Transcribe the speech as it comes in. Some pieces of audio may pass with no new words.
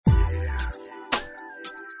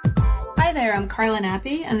Hi there, I'm Carla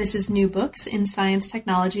Nappi, and this is New Books in Science,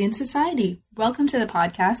 Technology, and Society. Welcome to the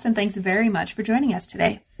podcast, and thanks very much for joining us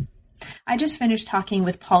today. I just finished talking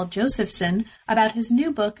with Paul Josephson about his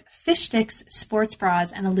new book, Fish Sticks, Sports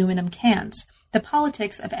Bras, and Aluminum Cans, The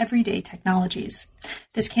Politics of Everyday Technologies.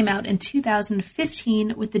 This came out in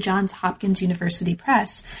 2015 with the Johns Hopkins University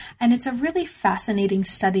Press, and it's a really fascinating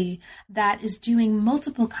study that is doing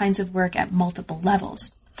multiple kinds of work at multiple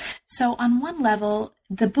levels. So on one level,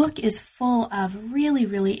 the book is full of really,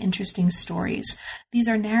 really interesting stories. These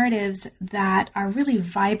are narratives that are really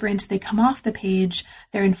vibrant. They come off the page,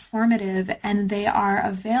 they're informative, and they are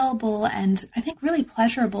available and I think really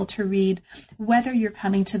pleasurable to read, whether you're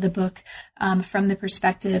coming to the book from the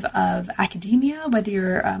perspective of academia, whether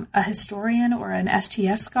you're a historian or an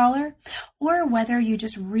STS scholar, or whether you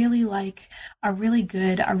just really like a really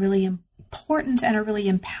good, a really important and a really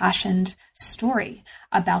impassioned story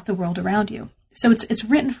about the world around you. So it's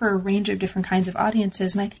written for a range of different kinds of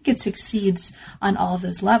audiences, and I think it succeeds on all of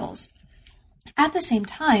those levels. At the same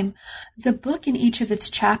time, the book in each of its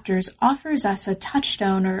chapters offers us a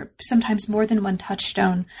touchstone, or sometimes more than one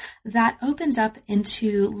touchstone, that opens up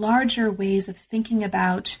into larger ways of thinking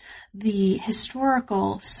about the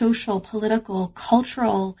historical, social, political,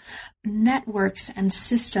 cultural networks and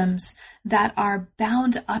systems that are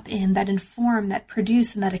bound up in, that inform, that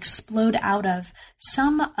produce, and that explode out of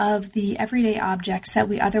some of the everyday objects that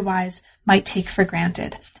we otherwise might take for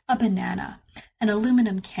granted. A banana, an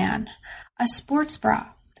aluminum can, a sports bra,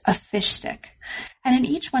 a fish stick. And in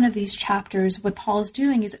each one of these chapters, what Paul's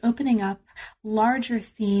doing is opening up larger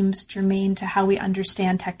themes germane to how we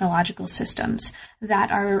understand technological systems that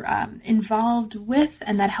are involved with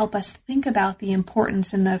and that help us think about the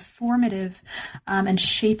importance and the formative and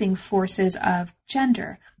shaping forces of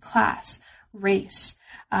gender, class, race,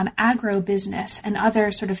 agro-business, and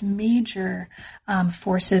other sort of major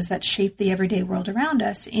forces that shape the everyday world around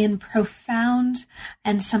us in profound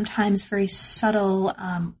and sometimes very subtle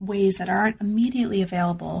ways that aren't immediately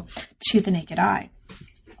available to the naked eye.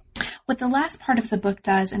 What the last part of the book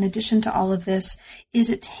does, in addition to all of this, is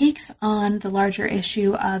it takes on the larger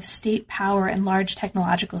issue of state power and large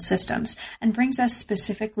technological systems and brings us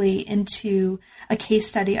specifically into a case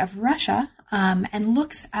study of Russia, and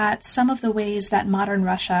looks at some of the ways that modern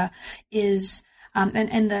Russia is,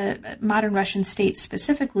 and the modern Russian state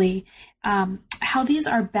specifically, how these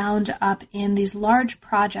are bound up in these large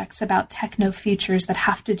projects about techno futures that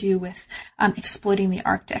have to do with exploiting the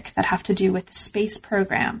Arctic, that have to do with space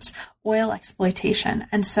programs, oil exploitation.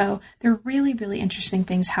 And so there are really, really interesting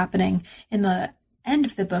things happening in the end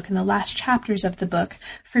of the book, in the last chapters of the book,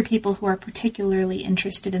 for people who are particularly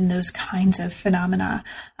interested in those kinds of phenomena,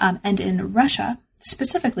 and in Russia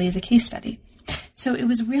specifically as a case study. So it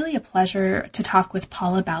was really a pleasure to talk with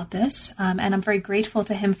Paul about this, and I'm very grateful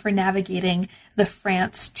to him for navigating the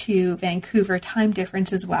France to Vancouver time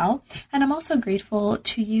difference as well. And I'm also grateful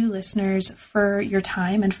to you listeners for your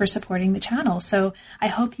time and for supporting the channel. So I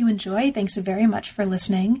hope you enjoy. Thanks very much for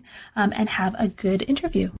listening, and have a good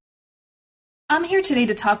interview. I'm here today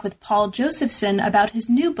to talk with Paul Josephson about his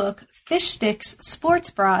new book, Fish Sticks, Sports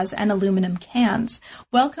Bras, and Aluminum Cans.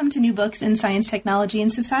 Welcome to New Books in Science, Technology,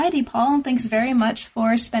 and Society, Paul, and thanks very much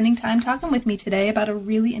for spending time talking with me today about a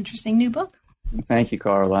really interesting new book. Thank you,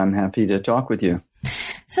 Carla. I'm happy to talk with you.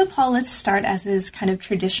 So, Paul, let's start, as is kind of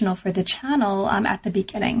traditional for the channel, at the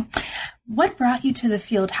beginning. What brought you to the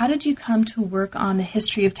field? How did you come to work on the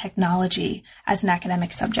history of technology as an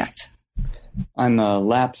academic subject? I'm a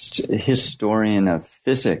lapsed historian of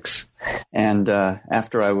physics, and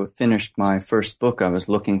after I finished my first book, I was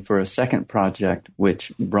looking for a second project,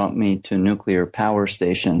 which brought me to nuclear power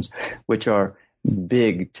stations, which are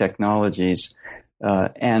big technologies.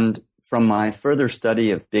 And from my further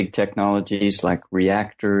study of big technologies like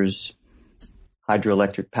reactors,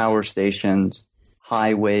 hydroelectric power stations,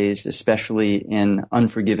 highways, especially in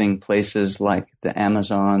unforgiving places like the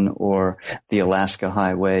Amazon or the Alaska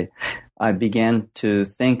Highway, I began to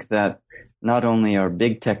think that not only are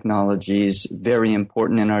big technologies very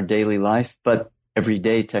important in our daily life, but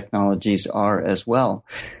everyday technologies are as well.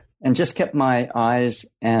 And just kept my eyes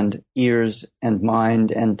and ears and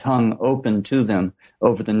mind and tongue open to them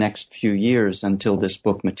over the next few years until this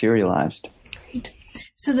book materialized. Great.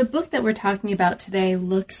 So the book that we're talking about today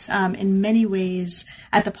looks in many ways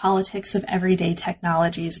at the politics of everyday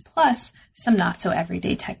technologies, plus some not so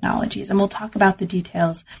everyday technologies. And we'll talk about the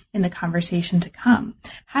details in the conversation to come.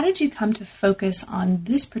 How did you come to focus on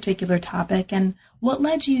this particular topic, and what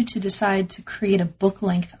led you to decide to create a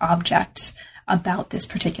book-length object about this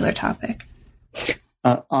particular topic?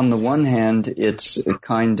 On the one hand, it's a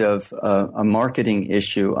kind of a marketing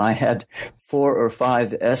issue. I had 4 or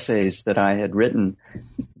 5 essays that I had written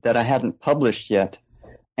that I hadn't published yet.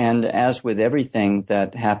 And as with everything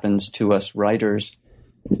that happens to us writers,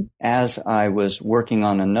 as I was working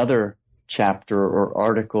on another chapter or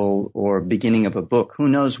article or beginning of a book, who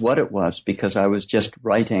knows what it was, because I was just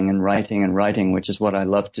writing and writing and writing, which is what I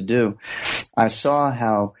love to do. I saw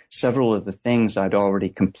how several of the things I'd already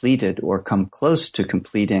completed or come close to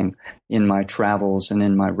completing in my travels and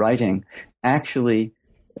in my writing actually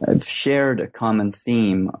shared a common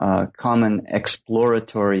theme, a common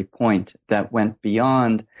exploratory point that went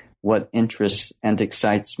beyond what interests and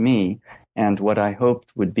excites me and what I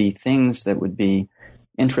hoped would be things that would be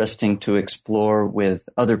interesting to explore with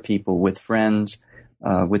other people, with friends,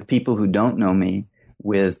 with people who don't know me,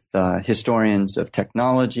 with historians of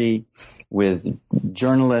technology, with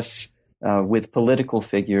journalists, with political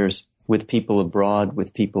figures, with people abroad,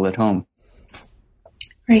 with people at home.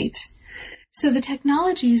 Great. So the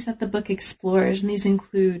technologies that the book explores, and these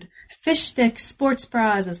include fish sticks, sports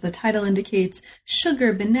bras, as the title indicates,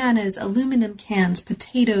 sugar, bananas, aluminum cans,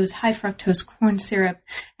 potatoes, high fructose corn syrup,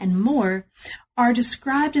 and more, are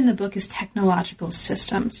described in the book as technological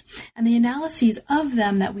systems. And the analyses of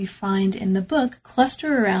them that we find in the book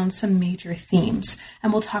cluster around some major themes.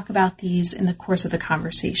 And we'll talk about these in the course of the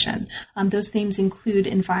conversation. Those themes include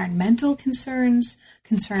environmental concerns,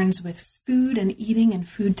 concerns with food and eating and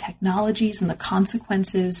food technologies and the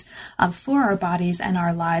consequences for our bodies and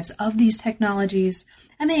our lives of these technologies.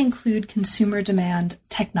 And they include consumer demand,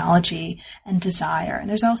 technology, and desire. And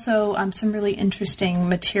there's also some really interesting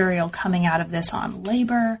material coming out of this on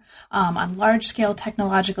labor, on large-scale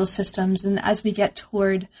technological systems. And as we get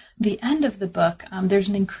toward the end of the book, there's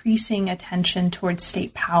an increasing attention towards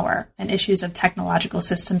state power and issues of technological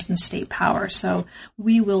systems and state power. So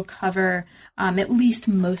we will cover at least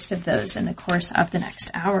most of those in the course of the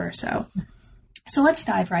next hour or so. So let's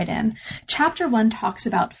dive right in. Chapter 1 talks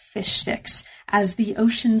about fish sticks as the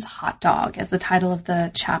ocean's hot dog, as the title of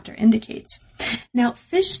the chapter indicates. Now,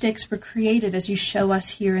 fish sticks were created, as you show us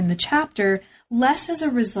here in the chapter, less as a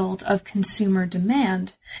result of consumer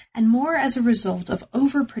demand and more as a result of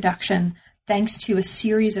overproduction, thanks to a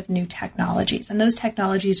series of new technologies. And those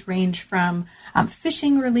technologies range from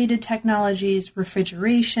fishing-related technologies,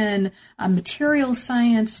 refrigeration, material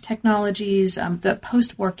science technologies, the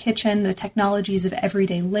post-war kitchen, the technologies of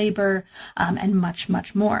everyday labor, and much,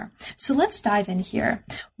 much more. So let's dive in here.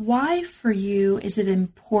 Why, for you, is it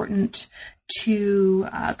important to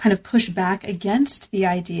kind of push back against the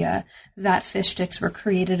idea that fish sticks were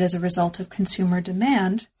created as a result of consumer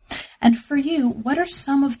demand? And for you, what are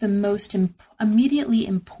some of the most immediately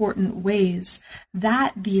important ways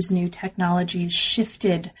that these new technologies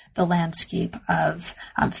shifted the landscape of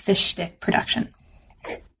fish stick production?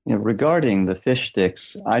 Regarding the fish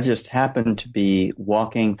sticks, I just happened to be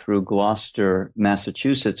walking through Gloucester,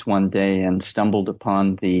 Massachusetts one day and stumbled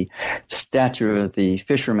upon the statue of the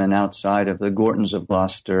fisherman outside of the Gortons of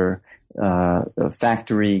Gloucester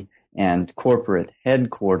factory and corporate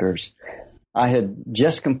headquarters. I had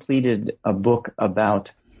just completed a book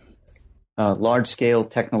about large-scale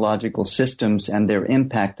technological systems and their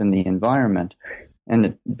impact in the environment. And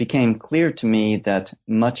it became clear to me that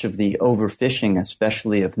much of the overfishing,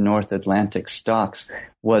 especially of North Atlantic stocks,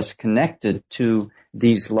 was connected to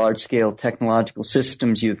these large-scale technological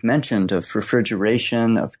systems you've mentioned of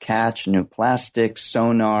refrigeration, of catch, new plastics,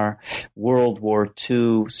 sonar, World War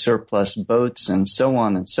II surplus boats, and so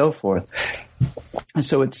on and so forth. And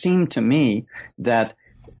so it seemed to me that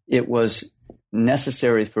it was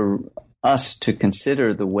necessary for us to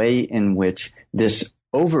consider the way in which this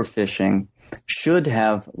overfishing should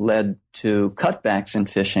have led to cutbacks in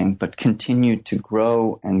fishing, but continued to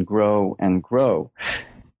grow and grow and grow.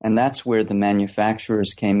 And that's where the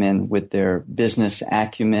manufacturers came in with their business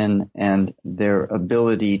acumen and their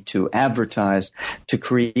ability to advertise, to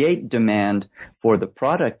create demand for the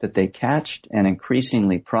product that they catched and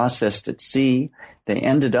increasingly processed at sea. They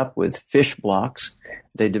ended up with fish blocks.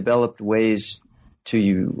 They developed ways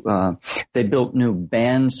they built new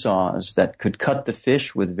band saws that could cut the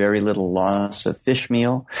fish with very little loss of fish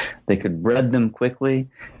meal. They could bread them quickly.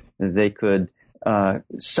 They could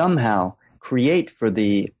somehow create for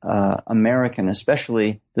the American,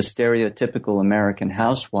 especially the stereotypical American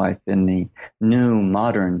housewife in the new,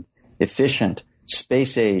 modern, efficient,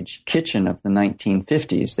 space-age kitchen of the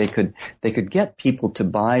 1950s. They could get people to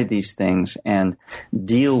buy these things and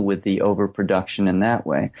deal with the overproduction in that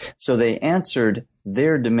way. So they answered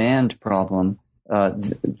their demand problem.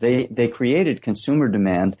 They created consumer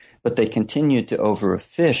demand, but they continued to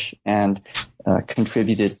overfish and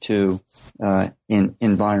contributed to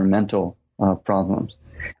environmental problems.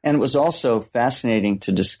 And it was also fascinating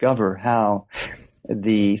to discover how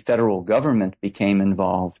the federal government became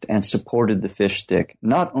involved and supported the fish stick,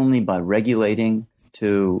 not only by regulating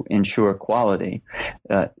to ensure quality.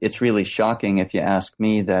 It's really shocking, if you ask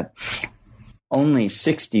me, that only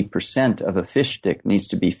 60% of a fish stick needs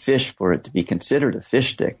to be fish for it to be considered a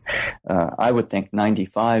fish stick. I would think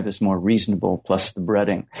 95 is more reasonable, plus the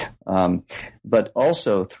breading. But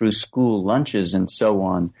also through school lunches and so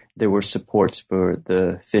on, there were supports for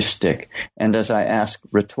the fish stick. And as I asked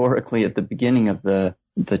rhetorically at the beginning of the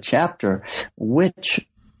chapter, which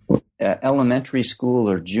elementary school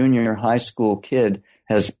or junior high school kid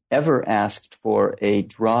has ever asked for a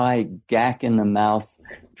dry, gack in the mouth,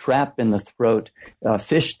 trap in the throat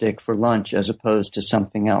fish stick for lunch as opposed to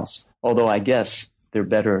something else? Although I guess they're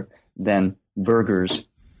better than burgers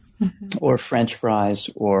or French fries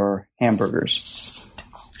or hamburgers.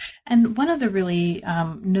 And one of the really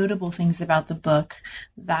notable things about the book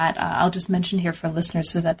that I'll just mention here for listeners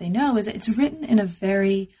so that they know is it's written in a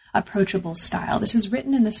very approachable style. This is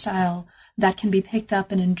written in a style that can be picked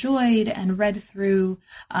up and enjoyed and read through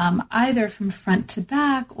either from front to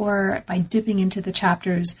back or by dipping into the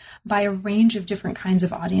chapters by a range of different kinds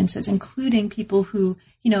of audiences, including people who,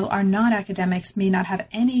 are not academics, may not have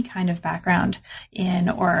any kind of background in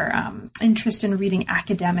or interest in reading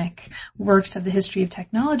academic works of the history of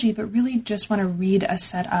technology, but really just want to read a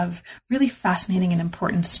set of really fascinating and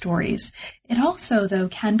important stories. It also, though,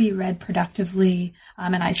 can be read productively,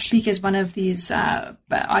 and I speak as one of these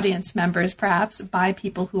audience members, perhaps, by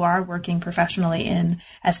people who are working professionally in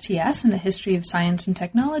STS and the history of science and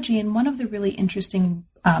technology. And one of the really interesting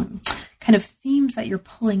kind of themes that you're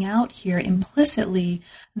pulling out here implicitly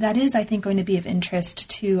that is, I think, going to be of interest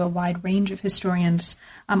to a wide range of historians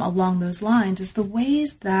along those lines is the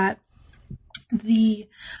ways that the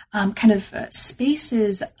kind of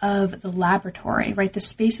spaces of the laboratory, right, the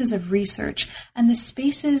spaces of research and the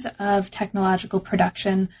spaces of technological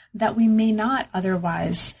production that we may not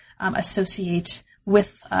otherwise associate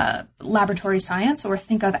with laboratory science or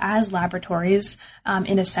think of as laboratories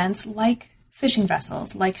in a sense, like fishing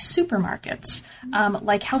vessels, like supermarkets,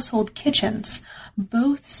 like household kitchens,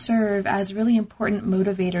 both serve as really important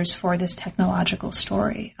motivators for this technological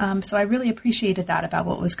story. So I really appreciated that about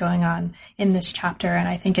what was going on in this chapter, and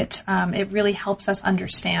I think it really helps us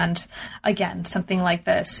understand, again, something like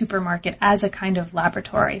the supermarket as a kind of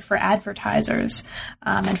laboratory for advertisers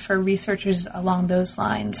and for researchers along those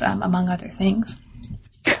lines, among other things.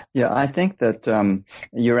 Yeah, I think that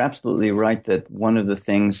you're absolutely right that one of the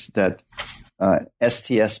things that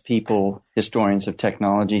STS people, historians of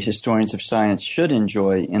technology, historians of science should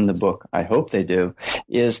enjoy in the book, I hope they do,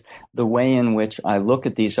 is the way in which I look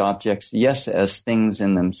at these objects, yes, as things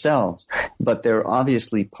in themselves, but they're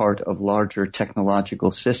obviously part of larger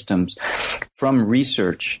technological systems, from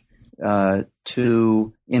research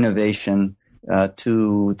to innovation,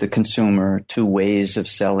 to the consumer, to ways of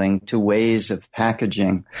selling, to ways of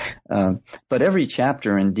packaging. But every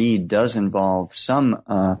chapter indeed does involve some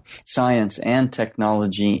science and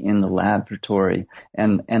technology in the laboratory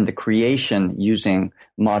and the creation using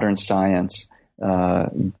modern science,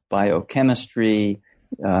 biochemistry,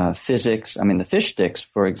 physics. I mean, the fish sticks,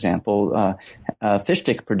 for example, fish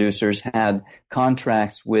stick producers had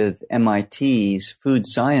contracts with MIT's food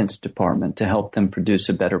science department to help them produce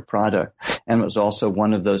a better product. And it was also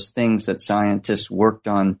one of those things that scientists worked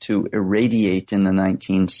on to irradiate in the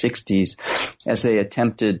 1960s as they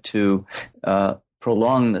attempted to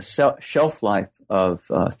prolong the shelf life of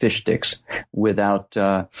fish sticks without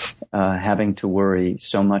having to worry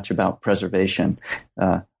so much about preservation.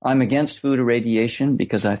 I'm against food irradiation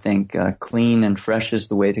because I think clean and fresh is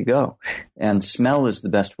the way to go. And smell is the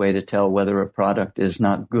best way to tell whether a product is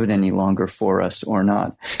not good any longer for us or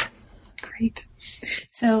not. Great.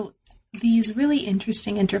 So these really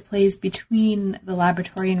interesting interplays between the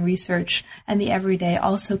laboratory and research and the everyday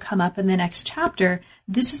also come up in the next chapter.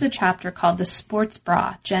 This is a chapter called The Sports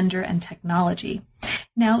Bra, Gender and Technology.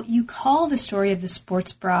 Now, you call the story of the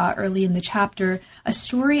sports bra early in the chapter a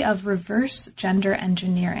story of reverse gender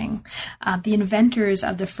engineering. The inventors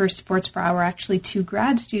of the first sports bra were actually two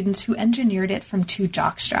grad students who engineered it from two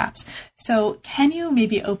jock straps. So can you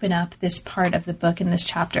maybe open up this part of the book in this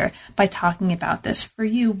chapter by talking about this? For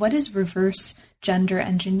you, what is reverse gender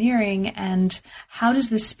engineering, and how does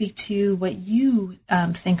this speak to what you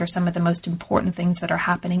think are some of the most important things that are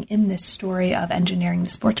happening in this story of engineering the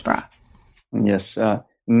sports bra? Yes,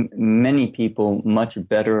 many people much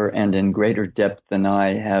better and in greater depth than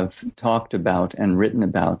I have talked about and written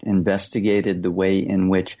about, investigated the way in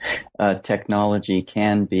which technology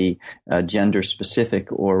can be gender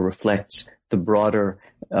specific or reflects the broader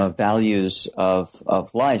values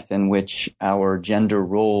of life in which our gender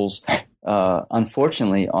roles,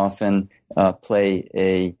 unfortunately, often play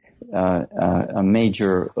a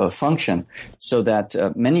major function, so that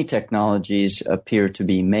many technologies appear to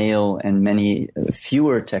be male and many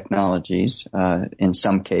fewer technologies, in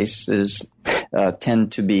some cases,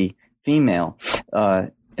 tend to be female,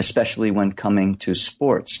 especially when coming to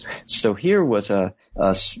sports. So here was an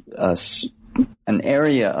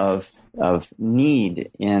area of need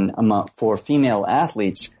for female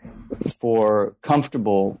athletes for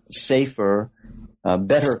comfortable, safer,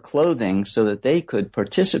 better clothing so that they could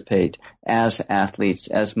participate as athletes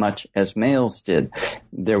as much as males did.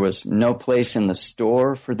 There was no place in the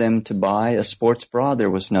store for them to buy a sports bra. There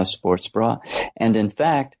was no sports bra. And in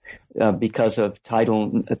fact, because of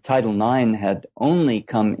Title IX had only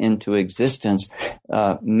come into existence,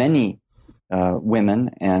 many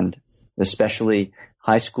women, and especially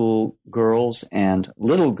high school girls and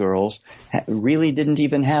little girls, really didn't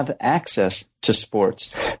even have access to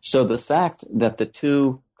sports. So the fact that the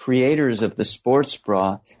two creators of the sports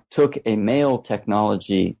bra took a male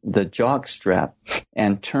technology, the jock strap,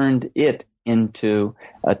 and turned it into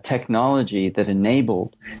a technology that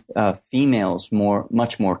enabled females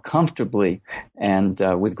much more comfortably and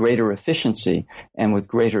with greater efficiency and with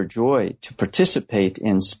greater joy to participate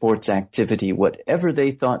in sports activity, whatever they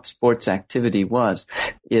thought sports activity was,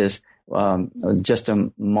 is just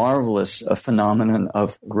a marvelous phenomenon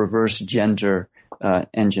of reverse gender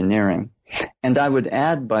engineering. And I would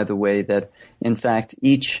add, by the way, that in fact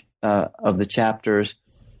each of the chapters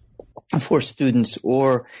for students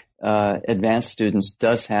or advanced students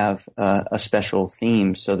does have a special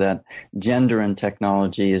theme, so that gender and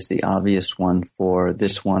technology is the obvious one for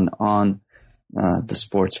this one on the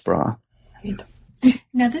sports bra. Right.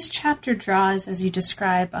 Now, this chapter draws, as you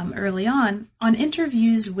describe early on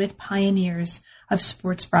interviews with pioneers of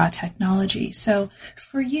sports bra technology. So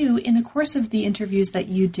for you, in the course of the interviews that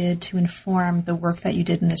you did to inform the work that you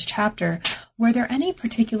did in this chapter, were there any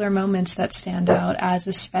particular moments that stand out as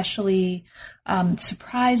especially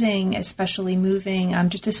surprising, especially moving,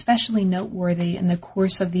 just especially noteworthy in the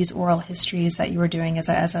course of these oral histories that you were doing as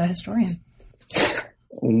a historian?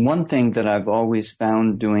 One thing that I've always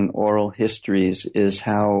found doing oral histories is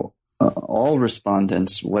how all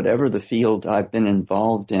respondents, whatever the field I've been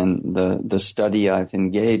involved in, the study I've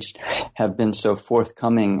engaged, have been so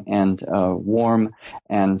forthcoming and warm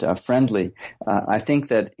and friendly. I think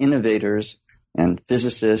that innovators and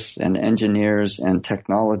physicists and engineers and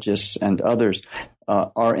technologists and others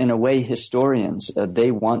are in a way historians.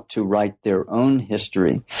 They want to write their own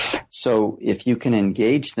history. So if you can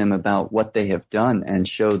engage them about what they have done and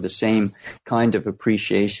show the same kind of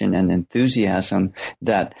appreciation and enthusiasm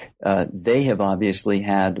that they have obviously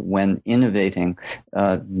had when innovating,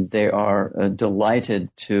 they are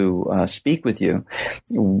delighted to speak with you.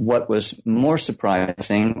 What was more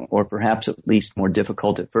surprising, or perhaps at least more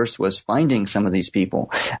difficult at first, was finding some of these people.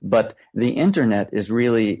 But the internet is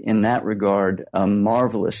really, in that regard, a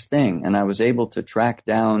marvelous thing. And I was able to track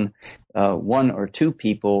down one or two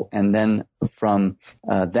people, and then from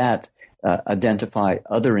that identify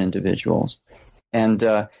other individuals. And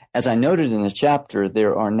as I noted in the chapter,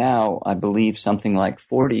 there are now, I believe, something like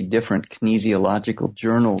 40 different kinesiological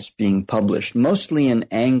journals being published, mostly in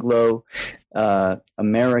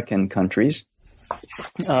Anglo-American countries,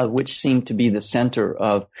 which seem to be the center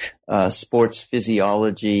of sports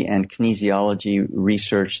physiology and kinesiology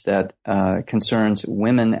research that concerns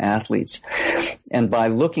women athletes. And by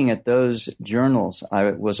looking at those journals,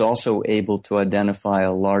 I was also able to identify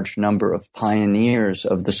a large number of pioneers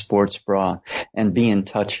of the sports bra and be in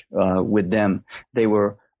touch with them. They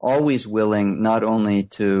were always willing not only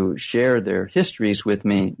to share their histories with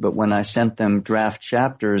me, but when I sent them draft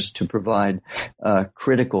chapters, to provide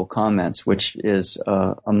critical comments, which is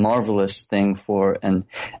a marvelous thing for an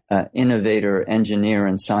innovator, engineer,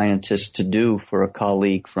 and scientist to do for a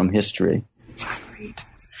colleague from history. Great.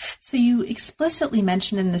 So you explicitly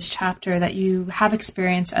mentioned in this chapter that you have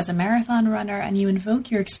experience as a marathon runner, and you invoke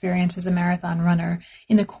your experience as a marathon runner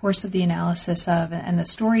in the course of the analysis of and the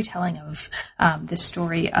storytelling of this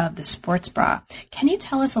story of the sports bra. Can you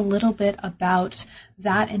tell us a little bit about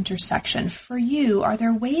that intersection? For you, are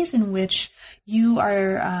there ways in which you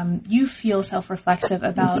feel self-reflexive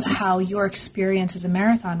about how your experience as a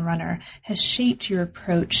marathon runner has shaped your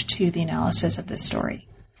approach to the analysis of this story?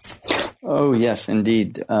 Oh, yes,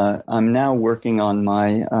 indeed. I'm now working on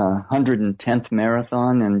my 110th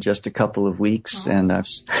marathon in just a couple of weeks, and I've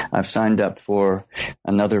signed up for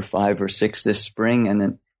another 5 or 6 this spring.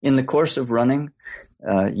 And in the course of running,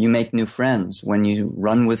 you make new friends. When you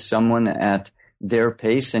run with someone at their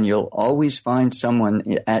pace, and you'll always find someone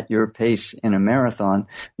at your pace in a marathon.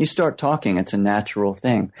 You start talking. It's a natural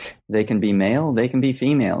thing. They can be male. They can be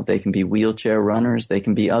female. They can be wheelchair runners. They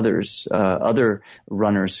can be others, other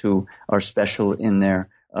runners who are special in their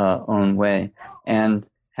own way. And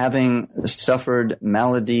having suffered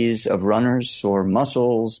maladies of runners, sore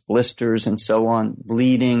muscles, blisters, and so on,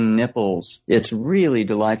 bleeding nipples, it's really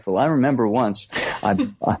delightful. I remember once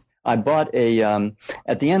I bought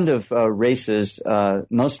at the end of races,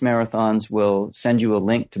 most marathons will send you a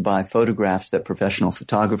link to buy photographs that professional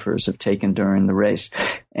photographers have taken during the race.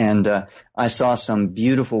 And I saw some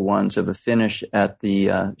beautiful ones of a finish at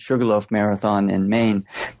the Sugarloaf Marathon in Maine.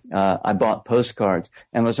 I bought postcards,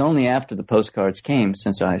 and it was only after the postcards came,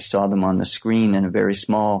 since I saw them on the screen in a very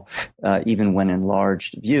small, even when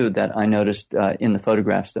enlarged view, that I noticed in the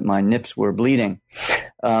photographs that my nips were bleeding.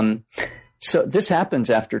 So this happens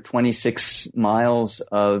after 26 miles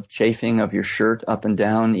of chafing of your shirt up and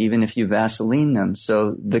down, even if you Vaseline them.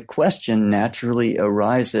 So the question naturally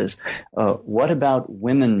arises, what about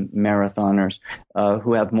women marathoners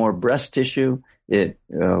who have more breast tissue? It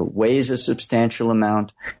weighs a substantial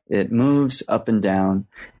amount. It moves up and down.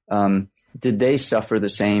 Did they suffer the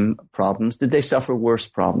same problems? Did they suffer worse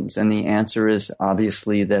problems? And the answer is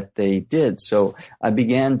obviously that they did. So I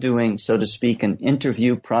began doing, so to speak, an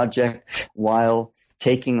interview project while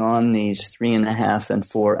taking on these 3.5 and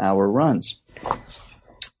 4 hour runs.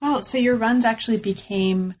 Oh, so your runs actually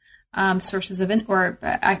became sources of,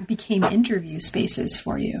 became interview spaces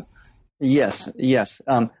for you. Yes.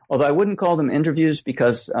 Although I wouldn't call them interviews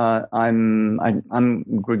because I'm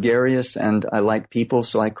gregarious and I like people,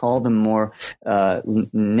 so I call them more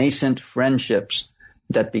nascent friendships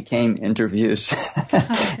that became interviews.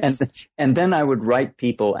 and then I would write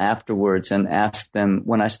people afterwards and ask them,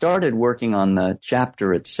 when I started working on the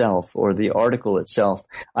chapter itself or the article itself,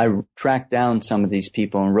 I tracked down some of these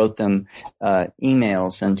people and wrote them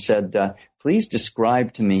emails and said, please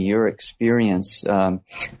describe to me your experience,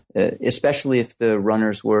 especially if the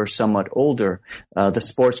runners were somewhat older. The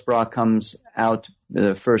sports bra comes out,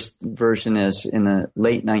 the first version is in the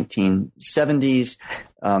late 1970s.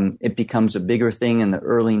 It becomes a bigger thing in the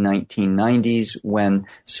early 1990s when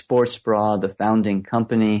Sports Bra, the founding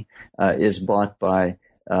company, is bought by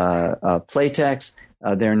Playtex.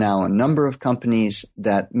 There are now a number of companies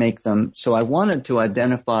that make them. So I wanted to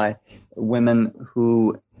identify women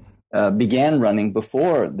who began running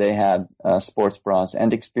before they had sports bras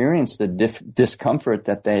and experienced the discomfort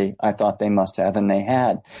that I thought they must have, and they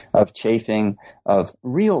had, of chafing, of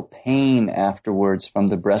real pain afterwards from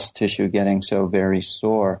the breast tissue getting so very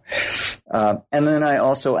sore. And then I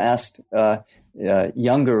also asked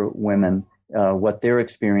younger women what their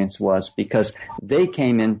experience was, because they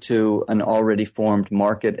came into an already formed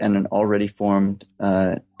market and an already formed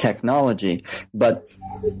technology. But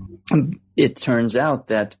it turns out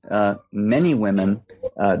that many women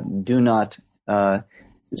do not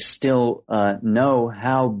still know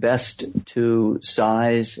how best to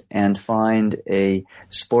size and find a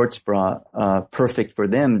sports bra perfect for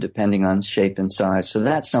them, depending on shape and size. So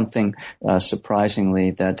that's something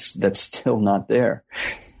surprisingly that's still not there.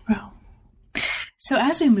 Wow. So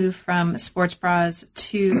as we move from sports bras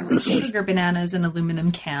to sugar bananas and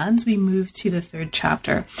aluminum cans, we move to the third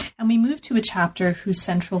chapter. And we move to a chapter whose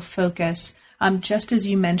central focus, just as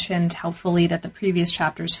you mentioned helpfully that the previous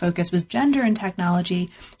chapter's focus was gender and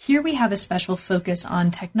technology, here we have a special focus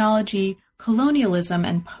on technology, colonialism,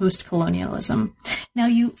 and post-colonialism. Now,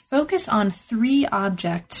 you focus on 3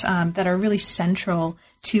 objects that are really central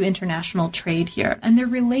to international trade here, and they're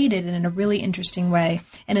related in a really interesting way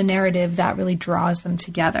in a narrative that really draws them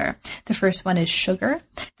together. The first one is sugar,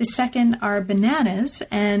 the second are bananas,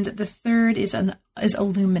 and the third is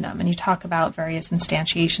aluminum, and you talk about various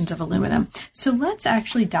instantiations of aluminum. So let's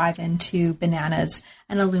actually dive into bananas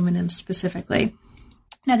and aluminum specifically.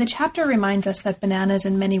 Now, the chapter reminds us that bananas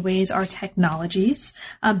in many ways are technologies.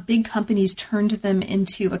 Big companies turned them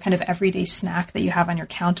into a kind of everyday snack that you have on your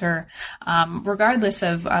counter, regardless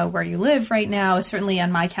of where you live right now. Certainly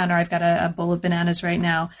on my counter, I've got a bowl of bananas right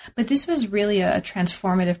now. But this was really a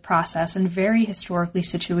transformative process and very historically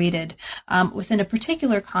situated within a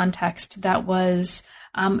particular context that was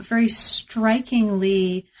very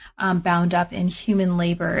strikingly bound up in human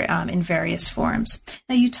labor in various forms.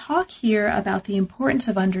 Now, you talk here about the importance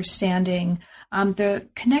of understanding the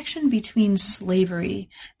connection between slavery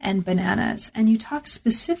and bananas, and you talk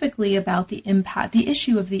specifically about the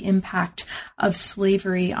issue of the impact of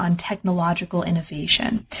slavery on technological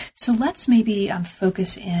innovation. So let's maybe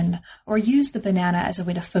focus in, or use the banana as a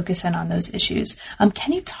way to focus in on those issues.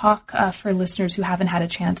 Can you talk for listeners who haven't had a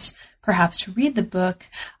chance perhaps to read the book,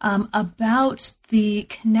 about the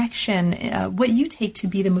connection, what you take to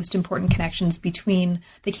be the most important connections between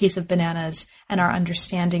the case of bananas and our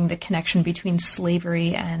understanding the connection between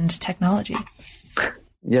slavery and technology.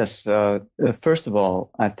 Yes. First of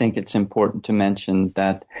all, I think it's important to mention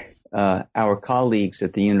that our colleagues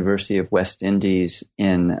at the University of West Indies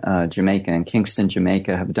in Jamaica, in Kingston,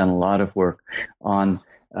 Jamaica, have done a lot of work on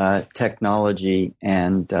technology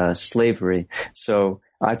and slavery. So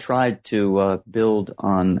I tried to build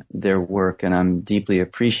on their work, and I'm deeply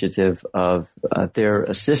appreciative of their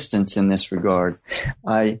assistance in this regard.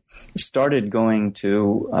 I started going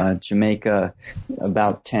to Jamaica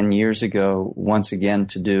about 10 years ago, once again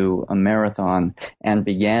to do a marathon, and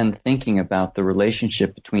began thinking about the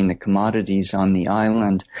relationship between the commodities on the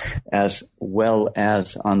island as well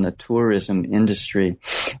as on the tourism industry.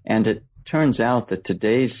 And it turns out that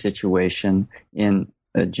today's situation in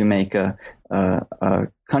Jamaica, a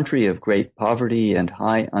country of great poverty and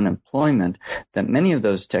high unemployment, that many of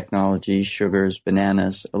those technologies, sugars,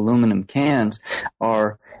 bananas, aluminum cans,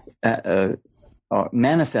 are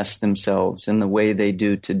manifest themselves in the way they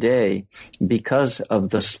do today because of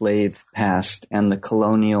the slave past and the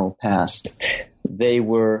colonial past. They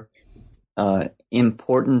were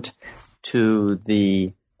important to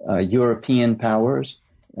the European powers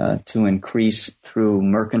to increase through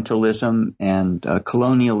mercantilism and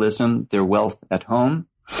colonialism their wealth at home.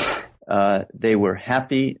 They were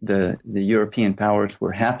happy, the European powers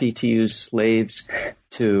were happy to use slaves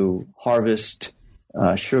to harvest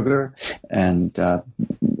sugar and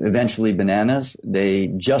eventually bananas. They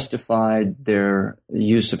justified their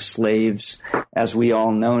use of slaves, as we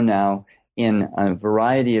all know now, in a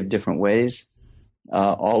variety of different ways,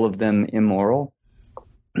 all of them immoral.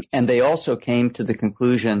 And they also came to the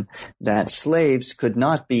conclusion that slaves could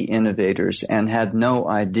not be innovators and had no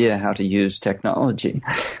idea how to use technology.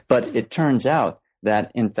 But it turns out that,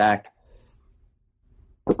 in fact,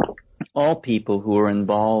 all people who are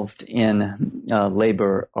involved in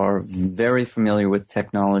labor are very familiar with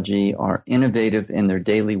technology, are innovative in their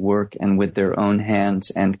daily work and with their own hands,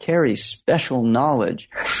 and carry special knowledge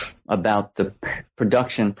about the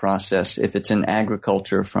production process. If it's in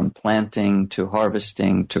agriculture, from planting to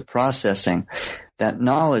harvesting to processing, that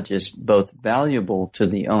knowledge is both valuable to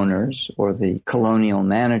the owners or the colonial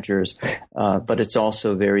managers, but it's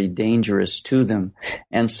also very dangerous to them.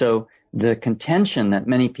 And so the contention that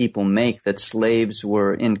many people make that slaves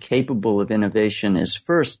were incapable of innovation is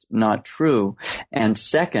first not true, and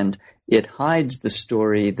second, it hides the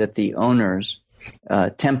story that the owners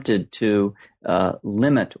attempted to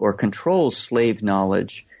limit or control slave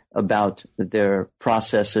knowledge about their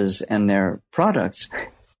processes and their products.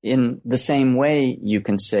 In the same way, you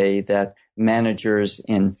can say that managers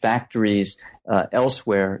in factories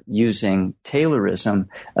elsewhere using Taylorism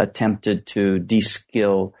attempted to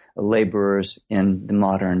de-skill laborers in the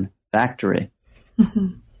modern factory.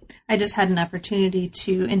 Mm-hmm. I just had an opportunity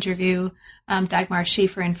to interview Dagmar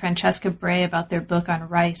Schaefer and Francesca Bray about their book on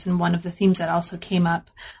rice, and one of the themes that also came up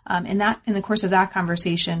in the course of that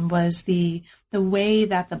conversation was the way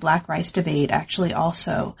that the Black rice debate actually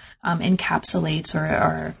also encapsulates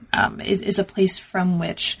or is a place from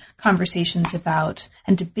which conversations about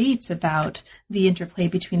and debates about the interplay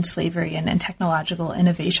between slavery and technological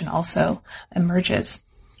innovation also emerges.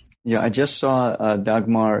 Yeah, I just saw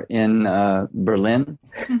Dagmar in Berlin.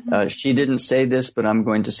 Mm-hmm. She didn't say this, but I'm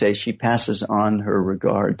going to say she passes on her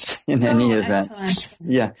regards in any event. Excellent.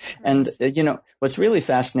 Yeah. And, what's really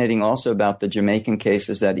fascinating also about the Jamaican case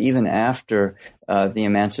is that even after the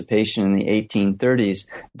emancipation in the 1830s,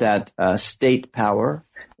 that state power,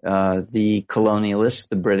 the colonialists,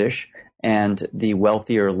 the British, and the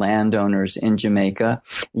wealthier landowners in Jamaica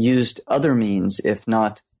used other means, if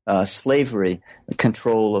not slavery,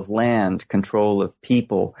 control of land, control of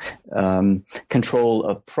people, control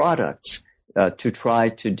of products, to try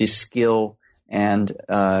to de-skill and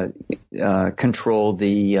control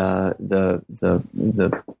the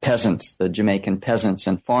peasants, the Jamaican peasants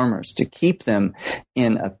and farmers, to keep them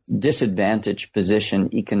in a disadvantaged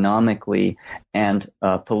position economically and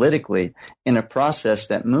politically, in a process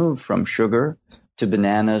that moved from sugar to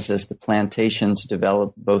bananas as the plantations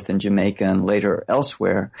developed both in Jamaica and later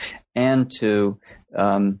elsewhere, and to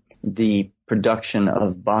the production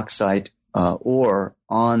of bauxite ore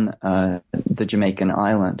on the Jamaican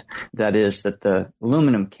island. That is, that the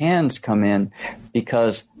aluminum cans come in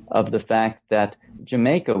because of the fact that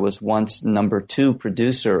Jamaica was once number 2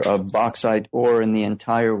 producer of bauxite ore in the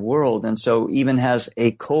entire world, and so even has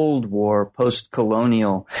a Cold War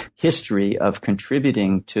post-colonial history of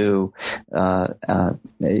contributing to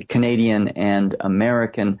Canadian and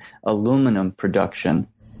American aluminum production.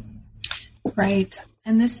 Right.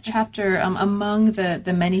 And this chapter, among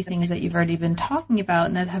the many things that you've already been talking about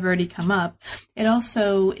and that have already come up, it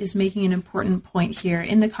also is making an important point here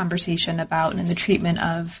in the conversation about and in the treatment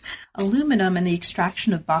of aluminum and the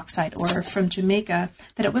extraction of bauxite ore from Jamaica,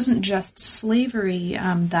 that it wasn't just slavery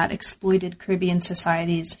that exploited Caribbean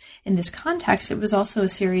societies in this context. It was also a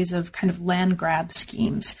series of kind of land grab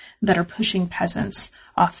schemes that are pushing peasants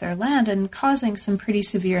off their land and causing some pretty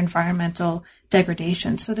severe environmental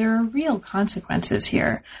degradation. So there are real consequences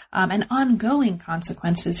here, and ongoing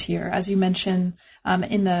consequences here, as you mentioned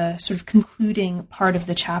in the sort of concluding part of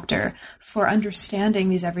the chapter, for understanding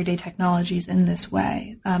these everyday technologies in this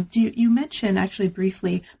way. You mention actually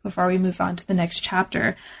briefly, before we move on to the next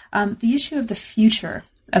chapter, the issue of the future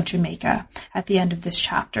of Jamaica at the end of this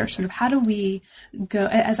chapter. Sort of how do we go,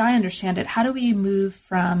 as I understand it, how do we move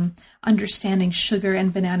from understanding sugar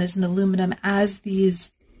and bananas and aluminum as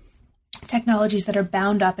these technologies that are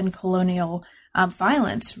bound up in colonial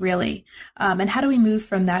violence, really? And how do we move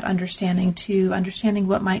from that understanding to understanding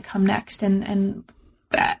what might come next and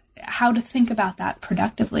how to think about that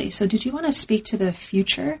productively? So did you want to speak to the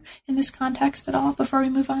future in this context at all before we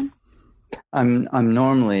move on? I'm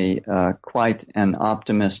normally quite an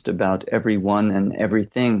optimist about everyone and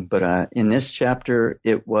everything, but in this chapter,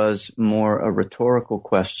 it was more a rhetorical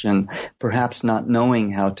question, perhaps not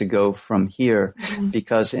knowing how to go from here,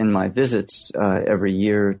 because in my visits every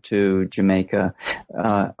year to Jamaica,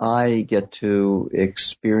 I get to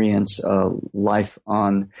experience life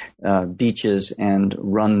on beaches and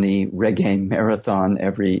run the reggae marathon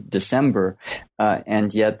every December.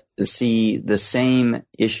 And yet see the same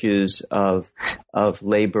issues of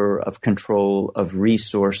labor, of control, of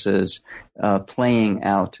resources playing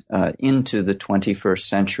out into the 21st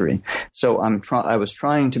century. So I was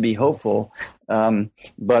trying to be hopeful,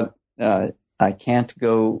 but I can't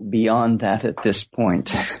go beyond that at this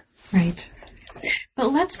point. Right.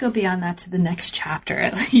 But let's go beyond that to the next chapter,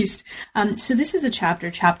 at least. So this is a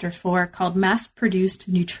chapter 4, called Mass-Produced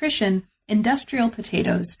Nutrition, Industrial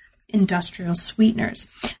Potatoes, Industrial Sweeteners.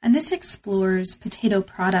 And this explores potato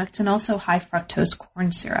products and also high fructose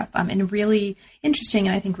corn syrup in really interesting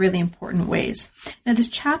and I think really important ways. Now, this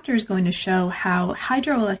chapter is going to show how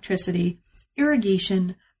hydroelectricity,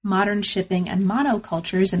 irrigation, modern shipping, and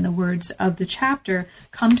monocultures, in the words of the chapter,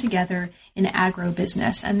 come together in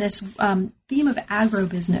agrobusiness. And this theme of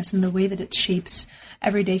agrobusiness and the way that it shapes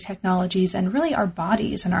everyday technologies and really our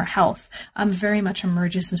bodies and our health very much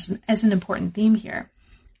emerges as an important theme here.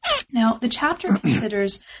 Now, the chapter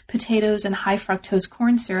considers potatoes and high fructose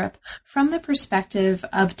corn syrup from the perspective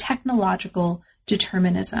of technological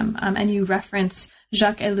determinism. And you reference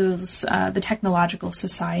Jacques Ellul's The Technological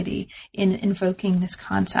Society in invoking this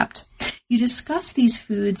concept. You discuss these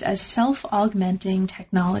foods as self-augmenting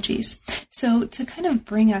technologies. So to kind of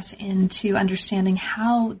bring us into understanding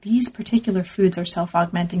how these particular foods are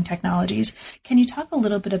self-augmenting technologies, can you talk a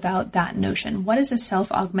little bit about that notion? What is a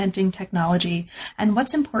self-augmenting technology, and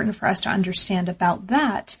what's important for us to understand about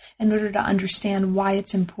that in order to understand why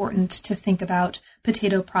it's important to think about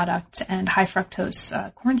potato products and high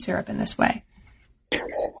fructose corn syrup in this way?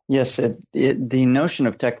 Yes, the notion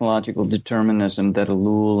of technological determinism that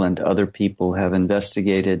Ellul and other people have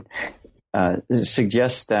investigated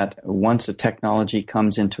suggests that once a technology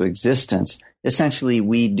comes into existence, essentially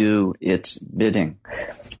we do its bidding.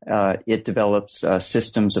 It develops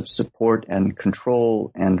systems of support and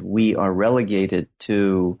control, and we are relegated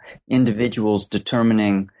to individuals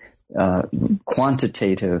determining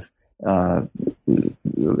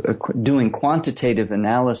doing quantitative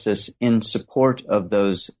analysis in support of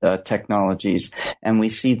those technologies, and we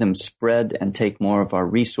see them spread and take more of our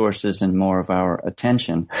resources and more of our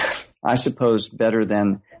attention. I suppose better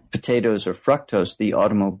than potatoes or fructose, the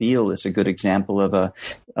automobile is a good example of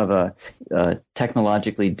a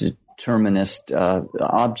technologically determinist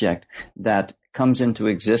object that comes into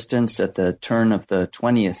existence at the turn of the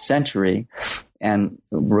 20th century and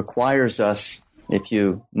requires us, if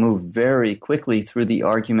you move very quickly through the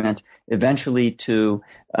argument, eventually to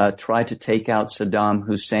try to take out Saddam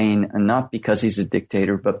Hussein, and not because he's a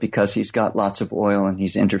dictator, but because he's got lots of oil and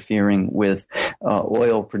he's interfering with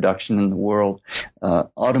oil production in the world.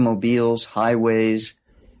 Automobiles, highways,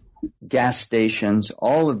 gas stations,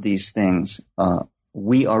 all of these things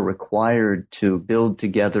we are required to build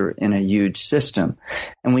together in a huge system.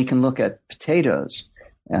 And we can look at potatoes,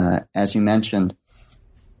 as you mentioned,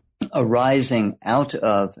 arising out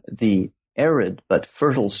of the arid but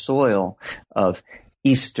fertile soil of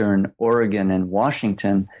eastern Oregon and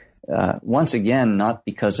Washington, once again, not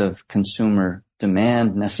because of consumer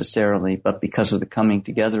demand necessarily, but because of the coming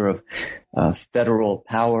together of federal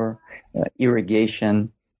power,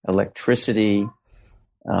 irrigation, electricity,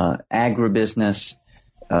 agribusiness,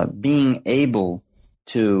 being able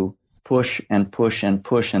to push and push and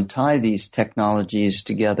push and tie these technologies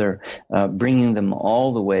together, bringing them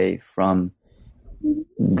all the way from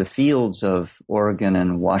the fields of Oregon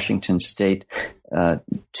and Washington State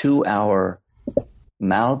to our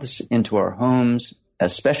mouths, into our homes,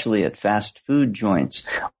 especially at fast food joints,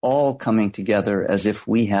 all coming together as if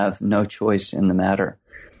we have no choice in the matter.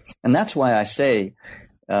 And that's why I say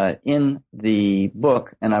in the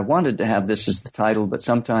book, and I wanted to have this as the title, but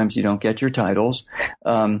sometimes you don't get your titles.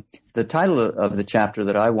 The title of the chapter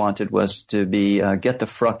that I wanted was to be Get the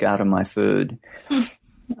Fruck Out of My Food.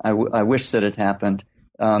 I wish that it happened.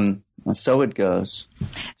 So it goes.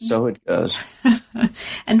 So it goes.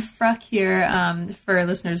 And fruck here, for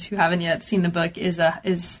listeners who haven't yet seen the book, is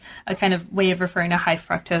a kind of way of referring to high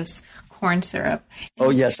fructose corn syrup.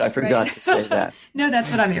 Oh, yes, I forgot to say that. No,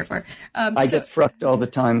 that's what I'm here for. I get frucked all the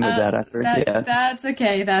time with that. I forget. That's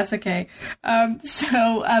okay. That's okay.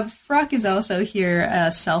 Fruck is also here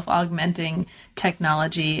a self-augmenting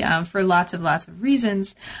technology for lots of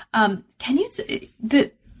reasons. Can you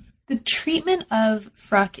the treatment of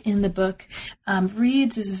fruck in the book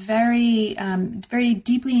reads as very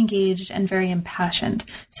deeply engaged and very impassioned.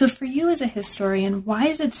 So for you as a historian, why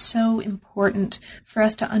is it so important for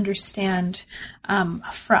us to understand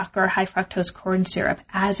fruck or high fructose corn syrup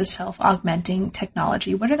as a self-augmenting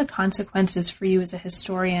technology? What are the consequences for you as a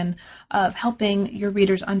historian of helping your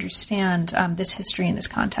readers understand this history in this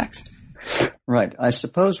context? Right. I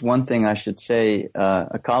suppose one thing I should say,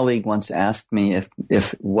 a colleague once asked me if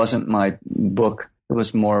it wasn't my book, it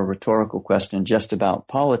was more a rhetorical question just about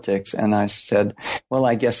politics. And I said, well,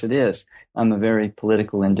 I guess it is. I'm a very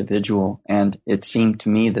political individual. And it seemed to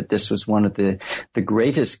me that this was one of the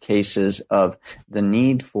greatest cases of the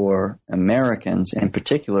need for Americans in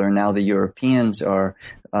particular. Now the Europeans are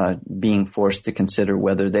being forced to consider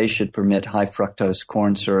whether they should permit high fructose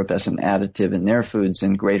corn syrup as an additive in their foods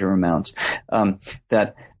in greater amounts,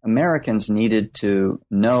 that Americans needed to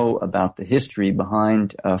know about the history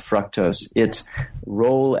behind fructose, its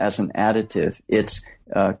role as an additive, its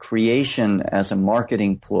creation as a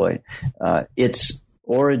marketing ploy, its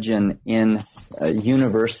origin in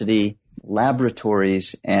university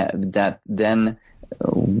laboratories that then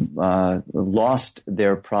lost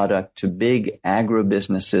their product to big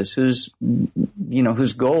agribusinesses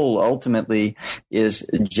whose goal ultimately is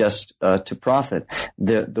just to profit.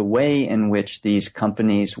 The way in which these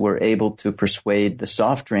companies were able to persuade the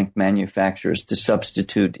soft drink manufacturers to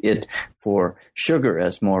substitute it for sugar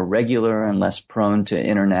as more regular and less prone to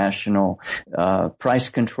international price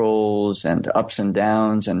controls and ups and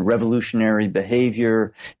downs and revolutionary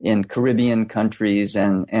behavior in Caribbean countries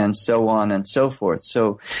and so on and so forth.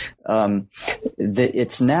 So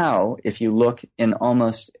it's now, if you look in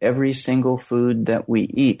almost every single food that we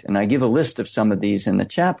eat, and I give a list of some of these in the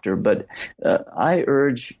chapter, but I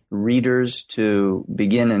urge readers to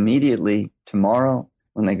begin immediately tomorrow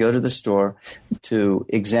when they go to the store to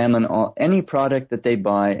examine any product that they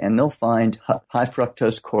buy, and they'll find high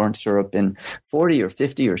fructose corn syrup in 40 or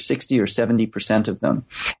 50 or 60 or 70% of them.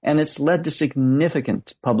 And it's led to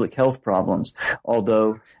significant public health problems,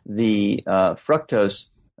 although the fructose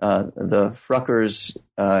the Fruckers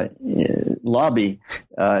lobby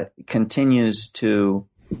continues to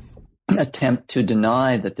attempt to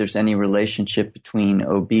deny that there's any relationship between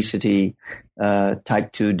obesity,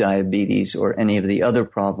 type 2 diabetes, or any of the other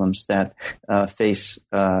problems that face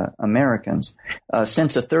Americans.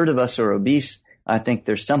 Since a third of us are obese, I think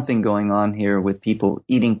there's something going on here with people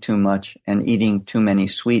eating too much and eating too many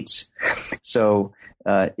sweets. So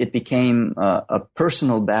it became a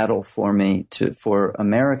personal battle for me for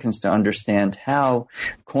Americans to understand how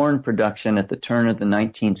corn production at the turn of the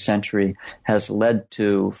 19th century has led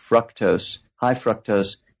to fructose, high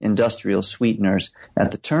fructose industrial sweeteners at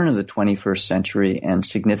the turn of the 21st century and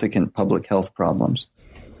significant public health problems.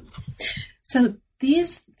 So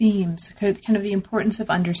these themes, kind of the importance of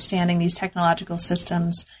understanding these technological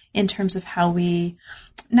systems in terms of how we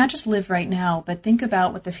not just live right now, but think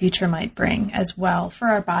about what the future might bring as well for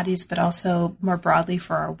our bodies, but also more broadly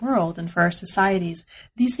for our world and for our societies.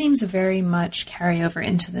 These themes very much carry over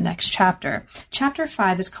into the next chapter. Chapter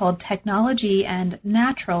 5 is called Technology and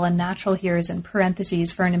Natural, and natural here is in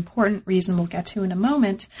parentheses for an important reason we'll get to in a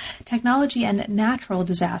moment. Technology and natural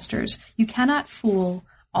disasters. You cannot fool,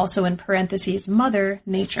 also in parentheses, Mother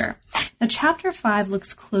Nature. Now, Chapter 5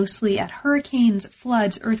 looks closely at hurricanes,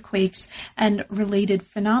 floods, earthquakes, and related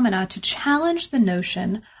phenomena to challenge the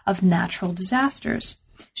notion of natural disasters,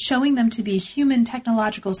 showing them to be human,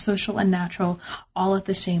 technological, social, and natural all at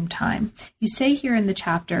the same time. You say here in the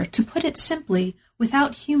chapter, to put it simply,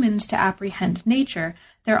 without humans to apprehend nature,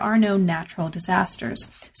 there are no natural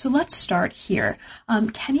disasters. So let's start here.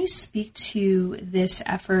 Can you speak to this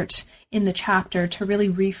effort in the chapter to really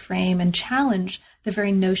reframe and challenge the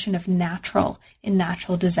very notion of natural in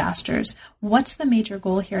natural disasters? What's the major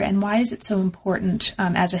goal here, and why is it so important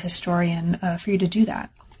as a historian for you to do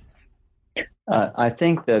that? I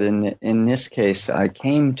think that in this case, I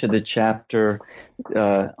came to the chapter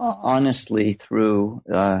honestly through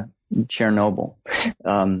Chernobyl.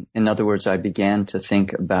 In other words, I began to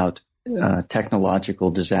think about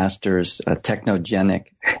technological disasters,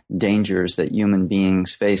 technogenic dangers that human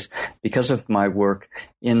beings face because of my work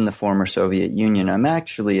in the former Soviet Union. I'm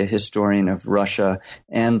actually a historian of Russia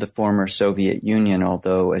and the former Soviet Union,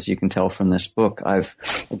 although, as you can tell from this book, I've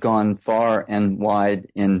gone far and wide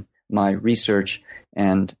in my research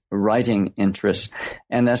and writing interests.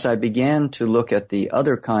 And as I began to look at the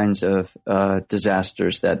other kinds of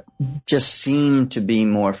disasters that just seemed to be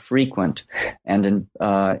more frequent and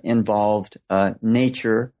involved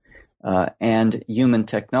nature and human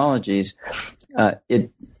technologies,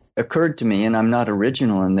 it occurred to me, and I'm not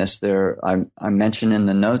original in this, I mention in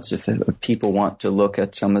the notes if people want to look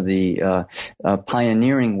at some of the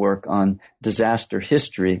pioneering work on disaster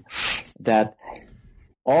history, that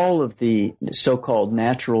all of the so-called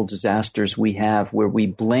natural disasters we have where we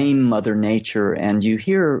blame Mother Nature, and you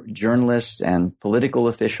hear journalists and political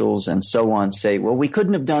officials and so on say, well, we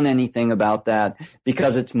couldn't have done anything about that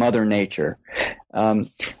because it's Mother Nature.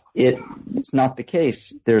 It's not the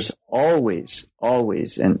case. There's always,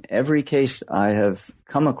 in every case I have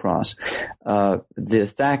come across,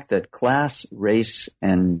 the fact that class, race,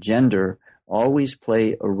 and gender always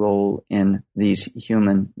play a role in these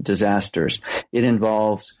human disasters. It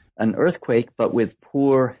involves an earthquake, but with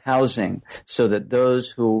poor housing, so that those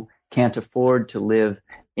who can't afford to live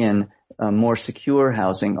in more secure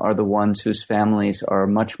housing are the ones whose families are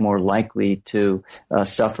much more likely to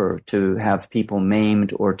suffer, to have people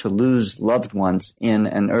maimed, or to lose loved ones in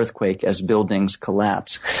an earthquake as buildings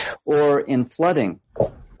collapse. Or in flooding,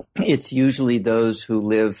 it's usually those who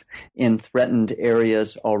live in threatened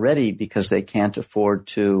areas already because they can't afford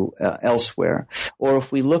to elsewhere. Or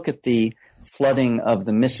if we look at the flooding of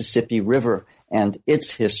the Mississippi River and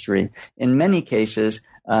its history, in many cases,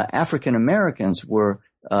 African Americans were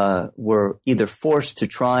either forced to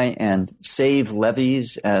try and save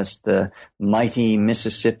levees as the mighty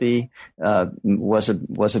Mississippi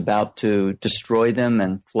was about to destroy them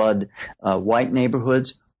and flood white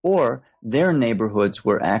neighborhoods, or their neighborhoods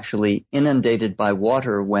were actually inundated by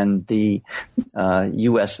water when the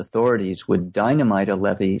U.S. authorities would dynamite a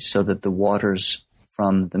levee so that the waters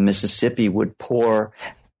from the Mississippi would pour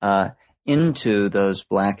into those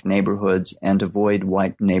black neighborhoods and avoid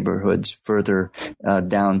white neighborhoods further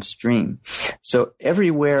downstream. So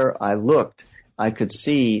everywhere I looked, I could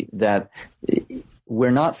see that we're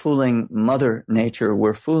not fooling Mother Nature,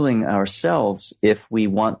 we're fooling ourselves if we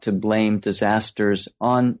want to blame disasters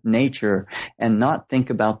on nature and not think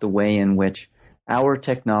about the way in which our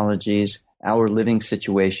technologies, our living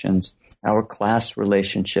situations, our class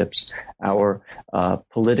relationships, our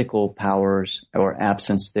political powers or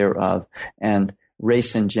absence thereof, and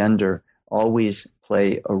race and gender always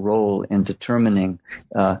play a role in determining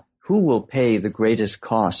who will pay the greatest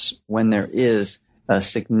costs when there is a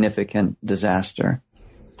significant disaster.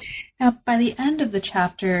 Now, by the end of the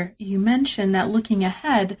chapter, you mention that looking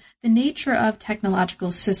ahead, the nature of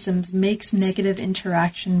technological systems makes negative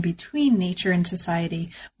interaction between nature and society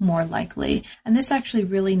more likely. And this actually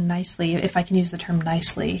really nicely, if I can use the term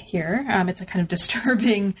nicely here, it's a kind of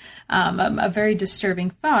disturbing, a very disturbing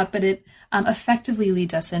thought, but it effectively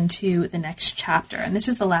leads us into the next chapter. And this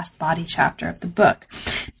is the last body chapter of the book.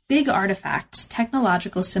 Big artifacts,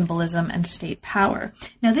 technological symbolism, and state power.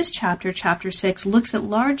 Now this chapter, chapter 6, looks at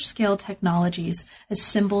large-scale technologies as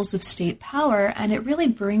symbols of state power, and it really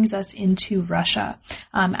brings us into Russia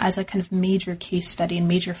as a kind of major case study and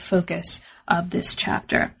major focus of this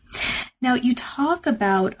chapter. Now, you talk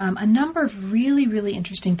about a number of really, really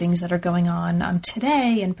interesting things that are going on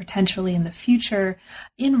today and potentially in the future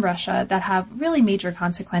in Russia that have really major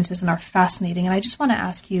consequences and are fascinating. And I just want to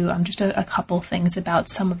ask you just a couple things about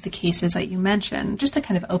some of the cases that you mentioned, just to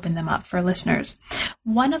kind of open them up for listeners.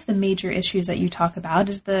 One of the major issues that you talk about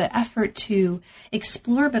is the effort to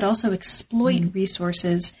explore but also exploit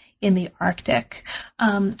resources in the Arctic.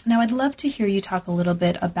 Now, I'd love to hear you talk a little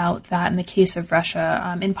bit about that in the case of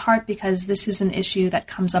Russia, in part because this is an issue that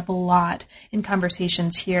comes up a lot in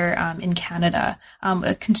conversations here in Canada,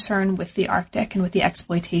 a concern with the Arctic and with the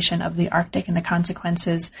exploitation of the Arctic and the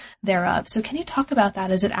consequences thereof. So can you talk about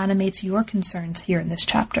that as it animates your concerns here in this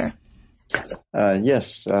chapter?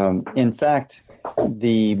 Yes. In fact,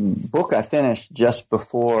 The book I finished just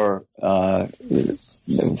before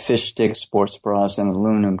Fish Sticks, Sports Bras, and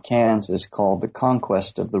Aluminum Cans is called The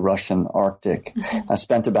Conquest of the Russian Arctic. I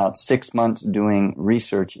spent about 6 months doing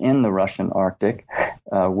research in the Russian Arctic,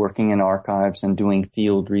 working in archives and doing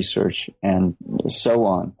field research and so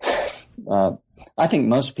on. I think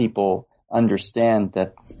most people understand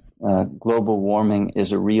that global warming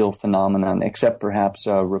is a real phenomenon, except perhaps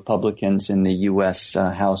Republicans in the U.S.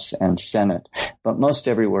 House and Senate. But most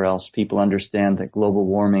everywhere else, people understand that global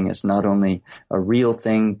warming is not only a real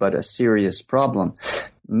thing, but a serious problem.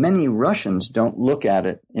 Many Russians don't look at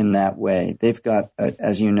it in that way. They've got,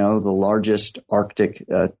 as you know, the largest Arctic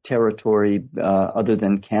territory other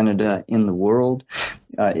than Canada in the world.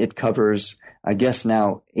 It covers, I guess,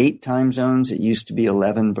 now 8 time zones. It used to be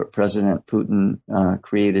 11, but President Putin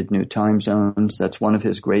created new time zones. That's one of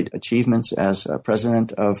his great achievements as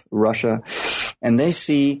president of Russia. And they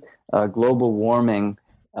see global warming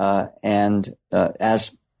and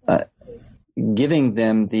as giving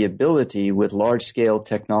them the ability with large-scale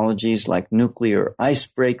technologies like nuclear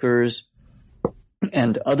icebreakers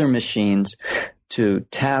and other machines to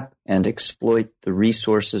tap and exploit the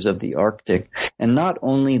resources of the Arctic, and not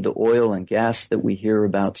only the oil and gas that we hear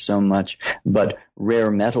about so much, but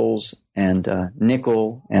rare metals and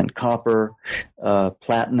nickel and copper,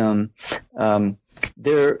 platinum.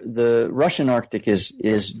 The Russian Arctic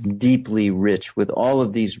is deeply rich with all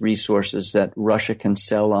of these resources that Russia can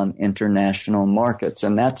sell on international markets,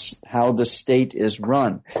 and that's how the state is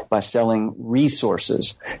run, by selling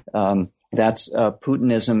resources. That's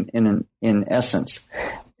Putinism in essence.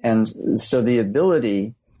 And so the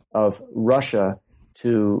ability of Russia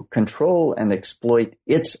to control and exploit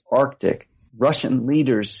its Arctic, Russian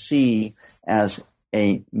leaders see as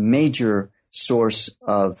a major source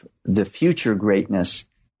of the future greatness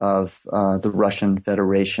of the Russian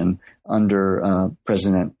Federation under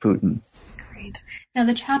President Putin. Great. Now,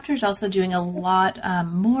 the chapter is also doing a lot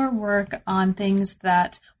more work on things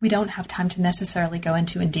that we don't have time to necessarily go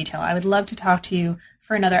into in detail. I would love to talk to you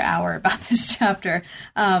for another hour about this chapter,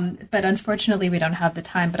 but unfortunately we don't have the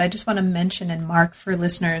time. But I just want to mention and mark for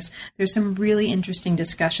listeners, there's some really interesting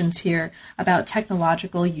discussions here about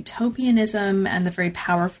technological utopianism and the very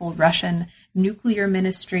powerful Russian nuclear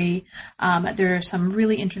ministry. There are some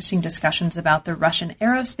really interesting discussions about the Russian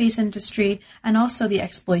aerospace industry and also the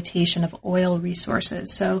exploitation of oil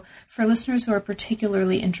resources. So for listeners who are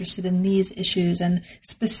particularly interested in these issues and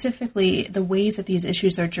specifically the ways that these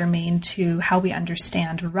issues are germane to how we understand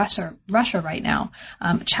Russia right now,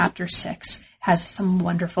 Chapter 6 has some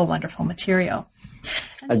wonderful, wonderful material.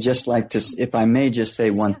 I'd just like to, if I may just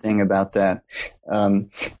say one thing about that.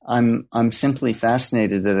 I'm simply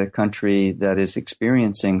fascinated that a country that is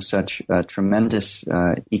experiencing such tremendous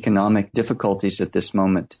economic difficulties at this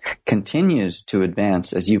moment continues to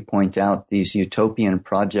advance, as you point out, these utopian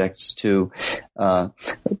projects to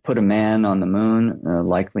put a man on the moon,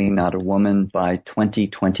 likely not a woman, by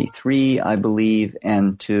 2023, I believe,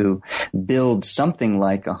 and to build something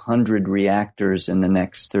like 100 reactors in the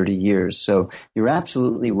next 30 years. So you're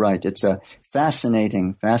absolutely right. It's a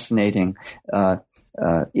fascinating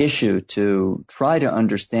issue to try to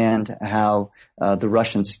understand how the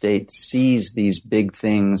Russian state sees these big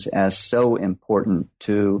things as so important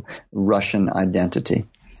to Russian identity.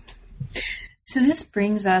 So this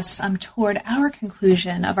brings us toward our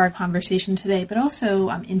conclusion of our conversation today, but also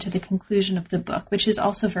into the conclusion of the book, which is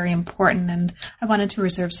also very important, and I wanted to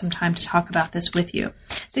reserve some time to talk about this with you.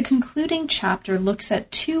 The concluding chapter looks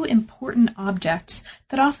at 2 important objects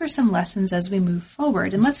that offer some lessons as we move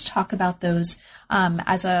forward, and let's talk about those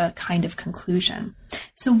as a kind of conclusion.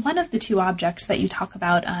 So one of the 2 objects that you talk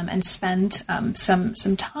about and spend some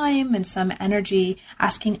time and some energy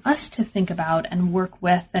asking us to think about and work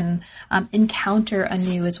with and encounter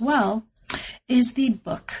anew as well is the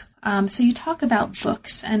book. So you talk about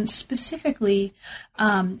books, and specifically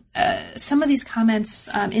some of these comments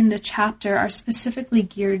in the chapter are specifically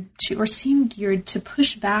geared to, or seem geared to,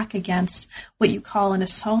 push back against what you call an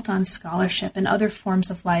assault on scholarship and other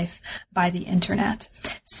forms of life by the internet.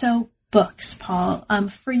 So books, Paul,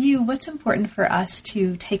 for you, what's important for us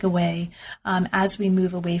to take away as we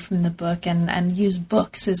move away from the book and use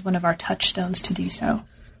books as one of our touchstones to do so?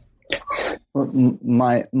 Well,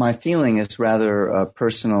 my feeling is rather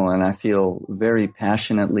personal, and I feel very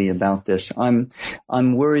passionately about this. I'm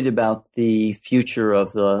worried about the future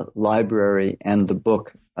of the library and the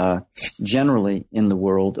book generally in the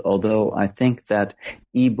world, although I think that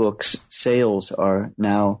ebooks sales are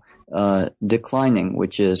now declining,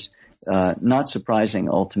 which is not surprising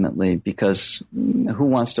ultimately, because who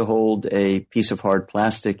wants to hold a piece of hard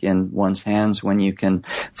plastic in one's hands when you can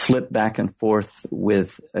flip back and forth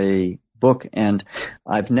with a book? And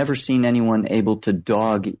I've never seen anyone able to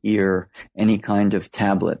dog ear any kind of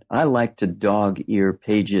tablet. I like to dog ear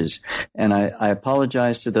pages, and I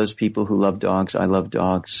apologize to those people who love dogs. I love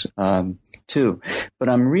dogs too, but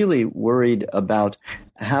I'm really worried about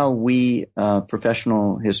how we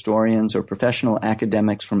professional historians or professional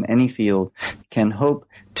academics from any field can hope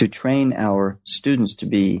to train our students to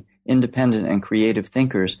be independent and creative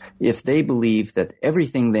thinkers if they believe that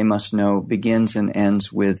everything they must know begins and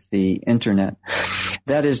ends with the internet.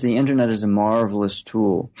 That is, the internet is a marvelous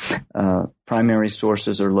tool. Primary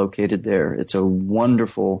sources are located there. It's a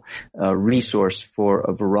wonderful resource for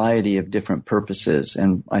a variety of different purposes.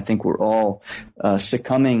 And I think we're all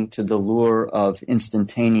succumbing to the lure of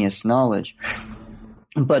instantaneous knowledge.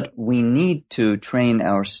 But we need to train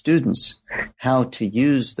our students how to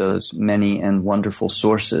use those many and wonderful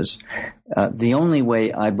sources. The only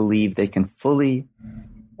way I believe they can fully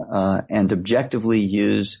and objectively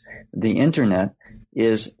use the internet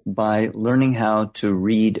is by learning how to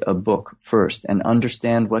read a book first and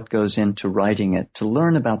understand what goes into writing it, to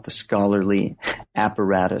learn about the scholarly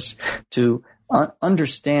apparatus, to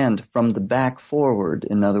understand from the back forward,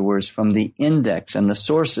 in other words, from the index and the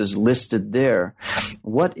sources listed there,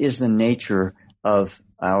 what is the nature of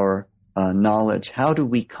our knowledge? How do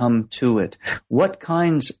we come to it? What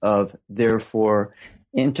kinds of, therefore,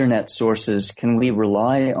 internet sources can we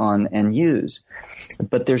rely on and use?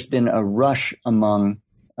 But there's been a rush among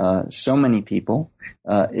so many people,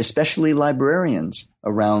 especially librarians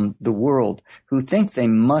around the world, who think they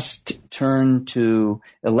must turn to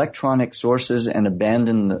electronic sources and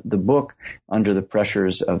abandon the book under the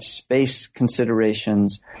pressures of space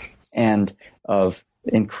considerations and of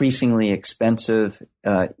increasingly expensive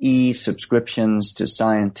e-subscriptions to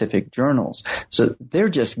scientific journals. So they're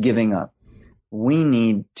just giving up. We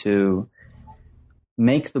need to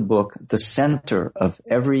make the book the center of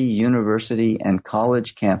every university and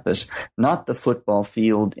college campus, not the football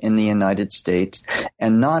field in the United States,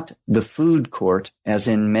 and not the food court, as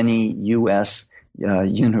in many U.S.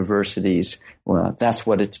 Universities. Well, that's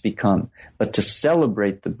what it's become. But to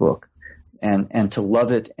celebrate the book and to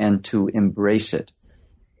love it and to embrace it.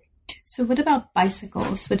 So what about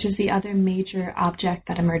bicycles, which is the other major object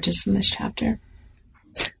that emerges from this chapter?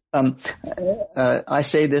 I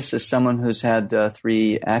say this as someone who's had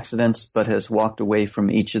 3 accidents, but has walked away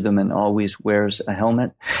from each of them and always wears a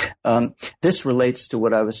helmet. This relates to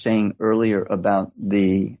what I was saying earlier about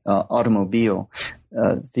the automobile.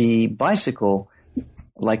 The bicycle,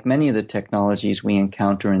 like many of the technologies we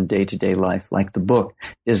encounter in day-to-day life, like the book,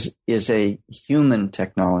 is a human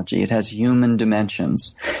technology. It has human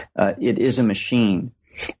dimensions. It is a machine,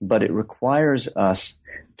 but it requires us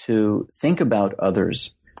to think about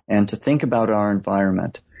others and to think about our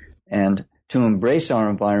environment and to embrace our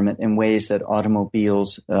environment in ways that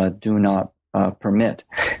automobiles do not permit.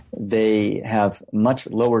 They have much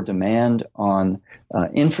lower demand on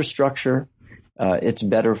infrastructure. It's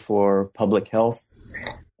better for public health.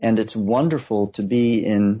 And it's wonderful to be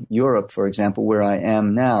in Europe, for example, where I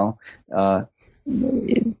am now,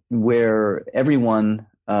 where everyone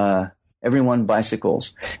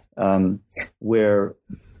bicycles, where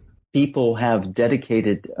people have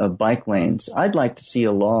dedicated bike lanes. I'd like to see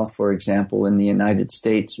a law, for example, in the United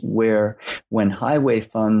States where when highway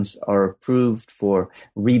funds are approved for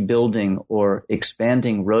rebuilding or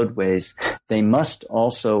expanding roadways, they must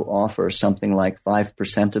also offer something like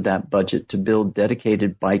 5% of that budget to build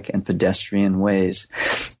dedicated bike and pedestrian ways.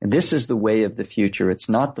 This is the way of the future. It's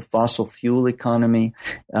not the fossil fuel economy.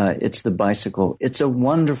 It's the bicycle. It's a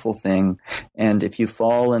wonderful thing. And if you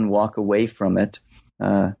fall and walk away from it,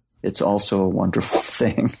 it's also a wonderful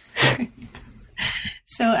thing.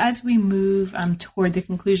 So as we move toward the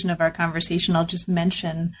conclusion of our conversation, I'll just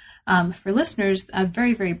mention for listeners,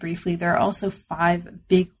 very, very briefly, there are also 5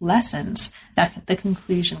 big lessons that the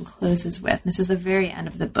conclusion closes with. This is the very end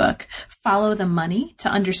of the book. Follow the money to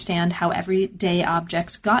understand how everyday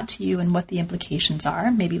objects got to you and what the implications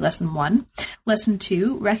are, maybe lesson 1. Lesson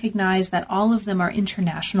 2, recognize that all of them are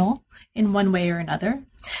international in one way or another.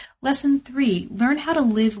 Lesson 3, learn how to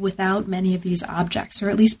live without many of these objects,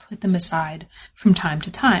 or at least put them aside from time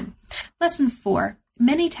to time. Lesson 4,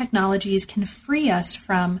 many technologies can free us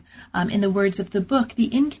from, in the words of the book, the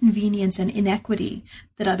inconvenience and inequity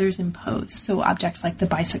that others impose, so objects like the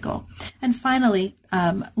bicycle. And finally,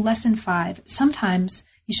 lesson 5, sometimes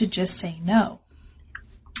you should just say no.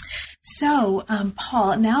 So,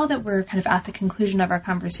 Paul, now that we're kind of at the conclusion of our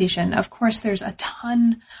conversation, of course, there's a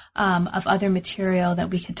ton of other material that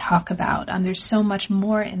we could talk about. There's so much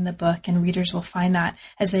more in the book, and readers will find that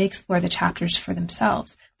as they explore the chapters for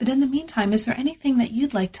themselves. But in the meantime, is there anything that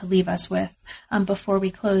you'd like to leave us with before we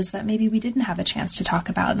close that maybe we didn't have a chance to talk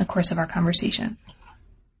about in the course of our conversation?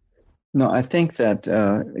 No, I think that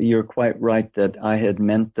you're quite right that I had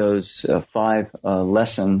meant those 5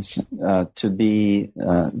 lessons to be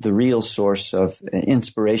the real source of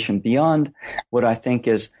inspiration beyond what I think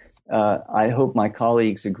is, I hope my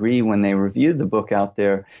colleagues agree when they review the book out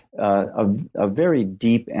there, a very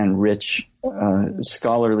deep and rich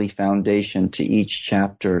scholarly foundation to each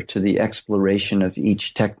chapter, to the exploration of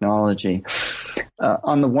each technology.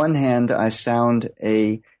 On the one hand, I sound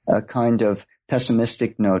a kind of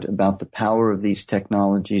pessimistic note about the power of these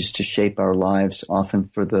technologies to shape our lives, often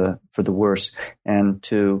for the worse, and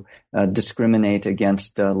to discriminate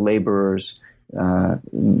against laborers,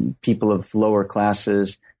 people of lower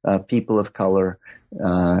classes, people of color,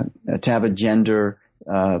 to have a gender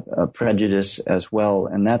prejudice as well,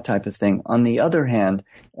 and that type of thing. On the other hand,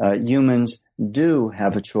 humans do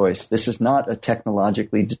have a choice. This is not a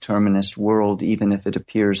technologically determinist world, even if it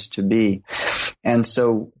appears to be. And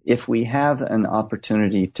so if we have an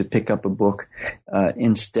opportunity to pick up a book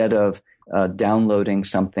instead of downloading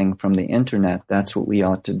something from the internet, that's what we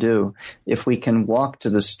ought to do. If we can walk to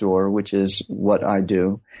the store, which is what I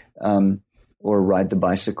do, or ride the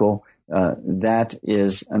bicycle, that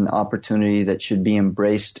is an opportunity that should be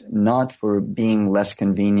embraced, not for being less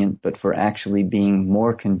convenient, but for actually being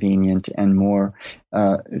more convenient and more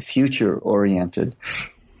future-oriented.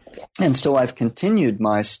 And so I've continued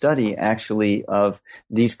my study, actually, of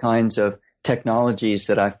these kinds of technologies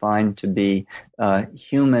that I find to be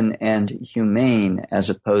human and humane, as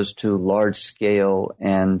opposed to large-scale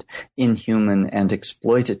and inhuman and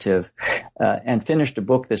exploitative, and finished a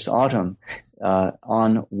book this autumn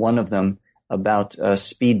on one of them about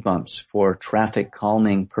speed bumps for traffic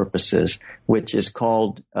calming purposes, which is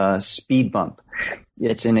called Speed Bump.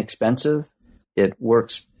 It's inexpensive. It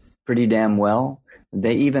works pretty damn well.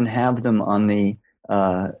 They even have them on the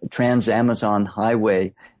Trans-Amazon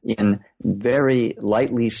Highway in very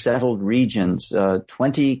lightly settled regions.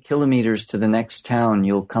 20 kilometers to the next town,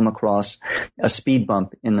 you'll come across a speed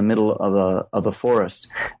bump in the middle of a forest.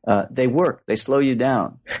 They work. They slow you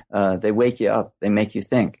down. They wake you up. They make you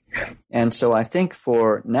think. And so I think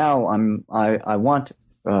for now, I want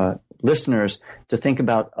listeners to think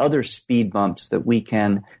about other speed bumps that we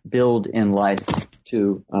can build in life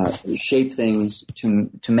to shape things, to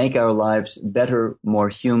make our lives better, more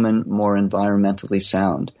human, more environmentally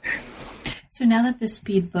sound. So now that the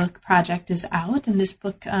Speed Book project is out, and this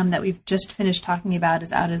book that we've just finished talking about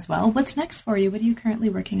is out as well, what's next for you? What are you currently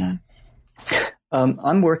working on?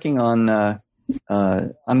 I'm working on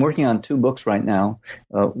 2 books right now.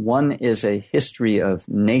 One is a history of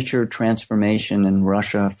nature transformation in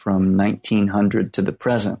Russia from 1900 to the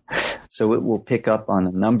present. So it will pick up on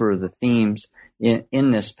a number of the themes in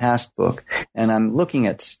this past book. And I'm looking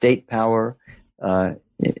at state power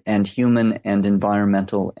and human and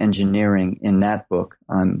environmental engineering in that book.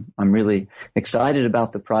 I'm really excited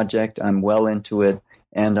about the project. I'm well into it.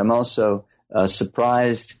 And I'm also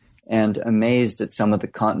surprised and amazed at some of the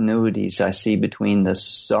continuities I see between the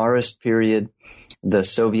Tsarist period, the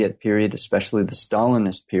Soviet period, especially the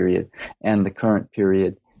Stalinist period, and the current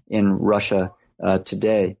period in Russia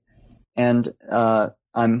today. And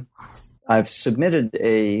I've submitted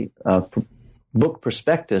a book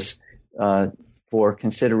prospectus for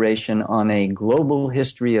consideration on a global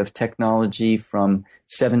history of technology from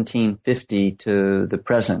 1750 to the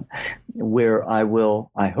present, where I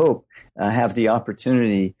will, I hope, have the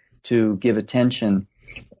opportunity to give attention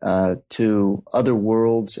to other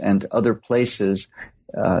worlds and other places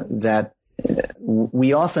that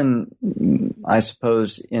we often, I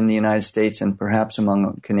suppose, in the United States and perhaps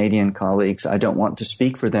among Canadian colleagues, I don't want to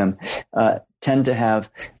speak for them, tend to have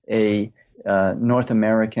a North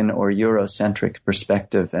American or Eurocentric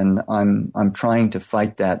perspective, and I'm trying to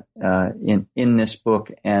fight that in this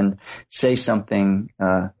book and say something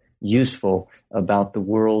useful about the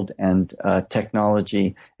world and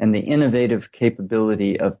technology and the innovative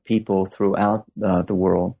capability of people throughout the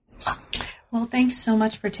world. Well, thanks so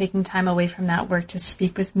much for taking time away from that work to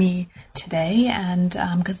speak with me today, and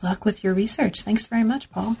good luck with your research. Thanks very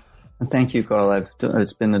much, Paul. Thank you, Carl.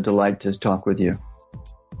 It's been a delight to talk with you.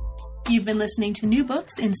 You've been listening to New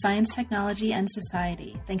Books in Science, Technology, and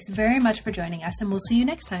Society. Thanks very much for joining us, and we'll see you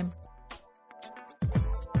next time.